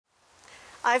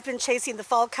I've been chasing the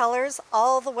fall colors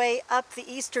all the way up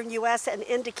the eastern US and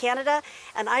into Canada,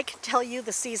 and I can tell you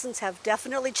the seasons have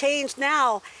definitely changed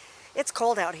now. It's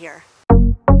cold out here.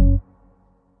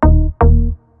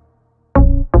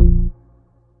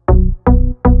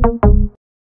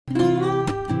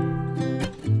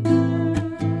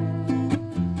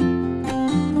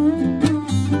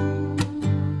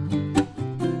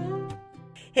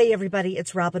 Hey everybody,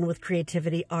 it's Robin with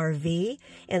Creativity RV,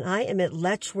 and I am at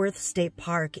Letchworth State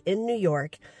Park in New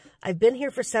York. I've been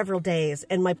here for several days,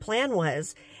 and my plan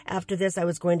was, after this, I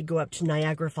was going to go up to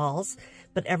Niagara Falls,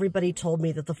 but everybody told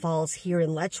me that the falls here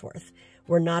in Letchworth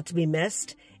were not to be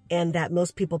missed, and that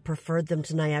most people preferred them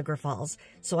to Niagara Falls.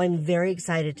 So I'm very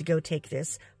excited to go take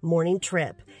this morning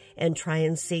trip and try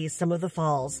and see some of the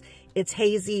falls. It's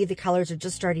hazy, the colors are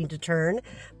just starting to turn,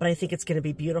 but I think it's going to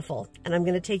be beautiful, and I'm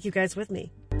going to take you guys with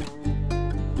me.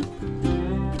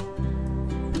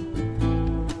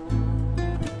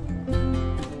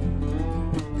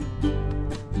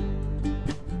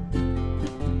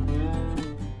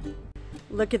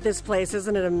 Look at this place,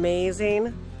 isn't it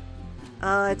amazing?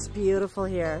 Oh, it's beautiful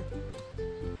here.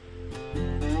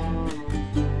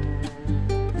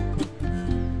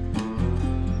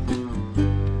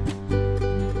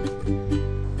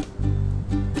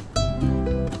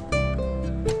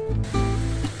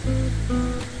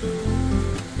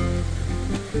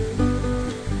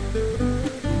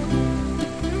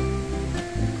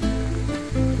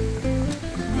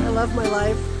 I love my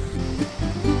life.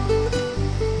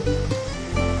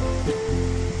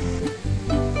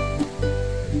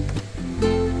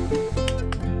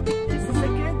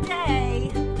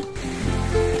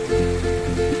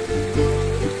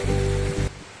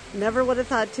 Never would have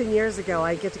thought 10 years ago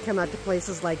I'd get to come out to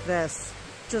places like this,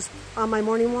 just on my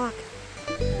morning walk.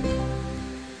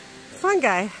 Fun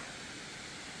guy.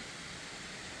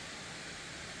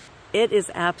 It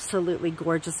is absolutely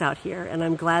gorgeous out here, and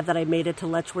I'm glad that I made it to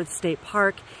Letchworth State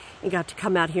Park and got to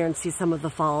come out here and see some of the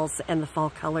falls and the fall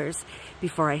colors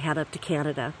before I head up to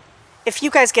Canada. If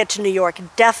you guys get to New York,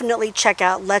 definitely check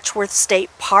out Letchworth State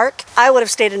Park. I would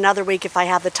have stayed another week if I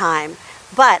had the time.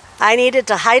 But I needed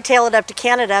to hightail it up to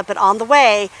Canada, but on the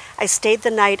way, I stayed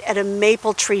the night at a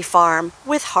maple tree farm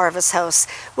with Harvest House,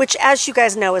 which, as you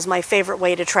guys know, is my favorite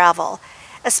way to travel.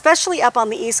 Especially up on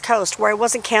the East Coast, where I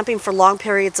wasn't camping for long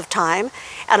periods of time,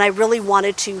 and I really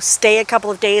wanted to stay a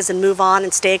couple of days and move on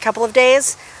and stay a couple of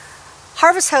days.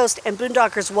 Harvest Host and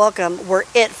Boondockers Welcome were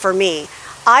it for me.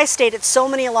 I stayed at so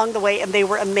many along the way, and they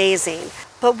were amazing.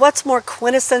 But what's more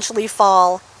quintessentially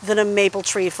fall than a maple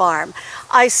tree farm?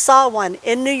 I saw one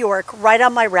in New York right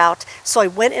on my route, so I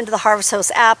went into the Harvest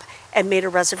House app and made a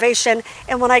reservation,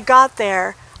 and when I got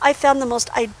there, I found the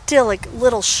most idyllic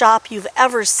little shop you've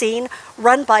ever seen,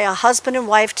 run by a husband and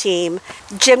wife team.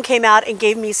 Jim came out and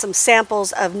gave me some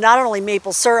samples of not only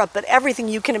maple syrup, but everything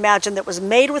you can imagine that was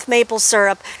made with maple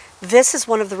syrup. This is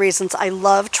one of the reasons I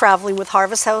love traveling with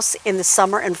Harvest House in the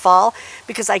summer and fall,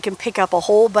 because I can pick up a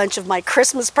whole bunch of my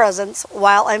Christmas presents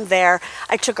while I'm there.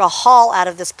 I took a haul out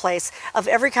of this place of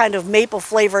every kind of maple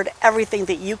flavored everything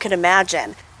that you can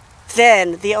imagine.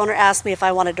 Then the owner asked me if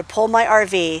I wanted to pull my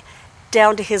RV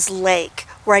down to his lake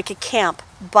where I could camp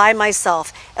by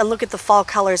myself and look at the fall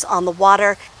colors on the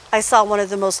water. I saw one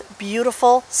of the most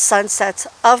beautiful sunsets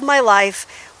of my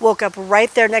life. Woke up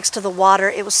right there next to the water.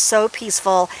 It was so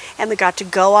peaceful, and I got to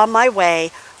go on my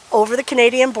way over the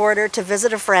Canadian border to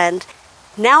visit a friend.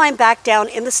 Now I'm back down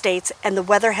in the States, and the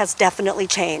weather has definitely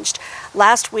changed.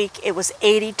 Last week it was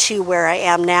 82 where I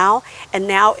am now, and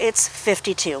now it's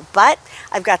 52. But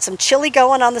I've got some chili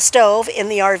going on the stove in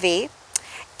the RV,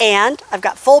 and I've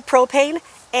got full propane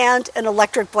and an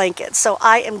electric blanket. So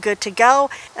I am good to go,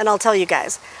 and I'll tell you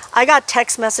guys, I got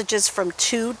text messages from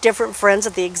 2 different friends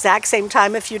at the exact same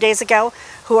time a few days ago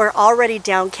who are already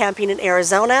down camping in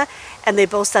Arizona, and they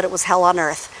both said it was hell on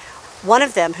earth. One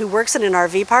of them, who works in an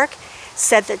RV park,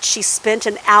 said that she spent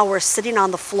an hour sitting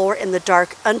on the floor in the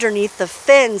dark underneath the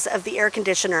fins of the air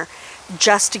conditioner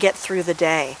just to get through the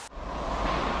day.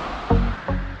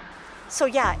 So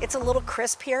yeah, it's a little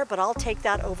crisp here, but I'll take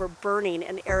that over burning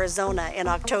in Arizona in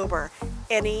October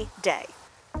any day.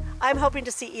 I'm hoping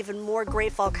to see even more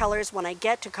great fall colors when I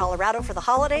get to Colorado for the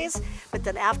holidays, but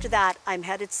then after that, I'm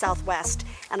headed southwest,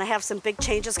 and I have some big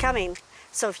changes coming.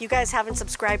 So if you guys haven't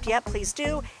subscribed yet, please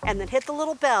do, and then hit the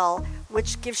little bell,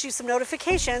 which gives you some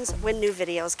notifications when new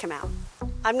videos come out.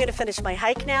 I'm gonna finish my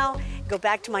hike now, go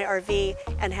back to my RV,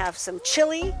 and have some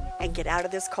chili, and get out of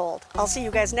this cold. I'll see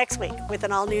you guys next week with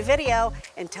an all-new video.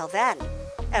 Until then,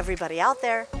 everybody out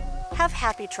there, have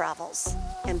happy travels,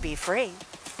 and be free.